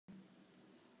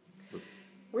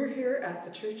here at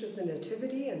the Church of the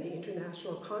Nativity and the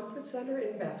International Conference Center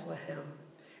in Bethlehem.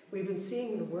 We've been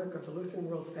seeing the work of the Lutheran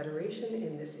World Federation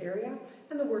in this area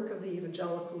and the work of the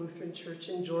Evangelical Lutheran Church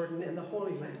in Jordan and the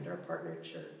Holy Land, our partner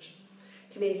church.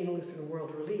 Canadian Lutheran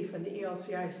World Relief and the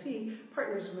ELCIC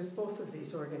partners with both of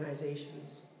these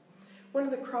organizations. One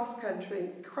of the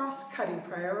cross-cutting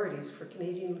priorities for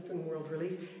Canadian Lutheran World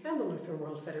Relief and the Lutheran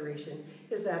World Federation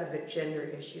is that of gender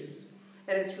issues.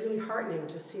 And it's really heartening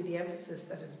to see the emphasis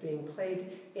that is being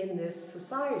played in this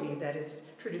society that is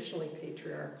traditionally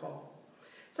patriarchal.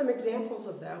 Some examples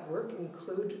of that work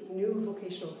include new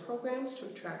vocational programs to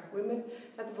attract women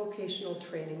at the Vocational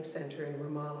Training Center in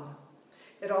Ramallah.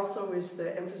 It also is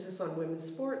the emphasis on women's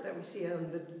sport that we see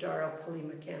on the Dar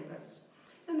al-Khalima campus,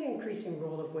 and the increasing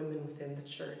role of women within the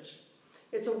church.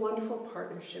 It's a wonderful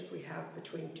partnership we have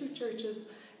between two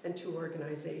churches and two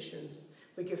organizations.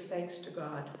 We give thanks to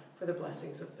God for the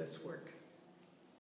blessings of this work.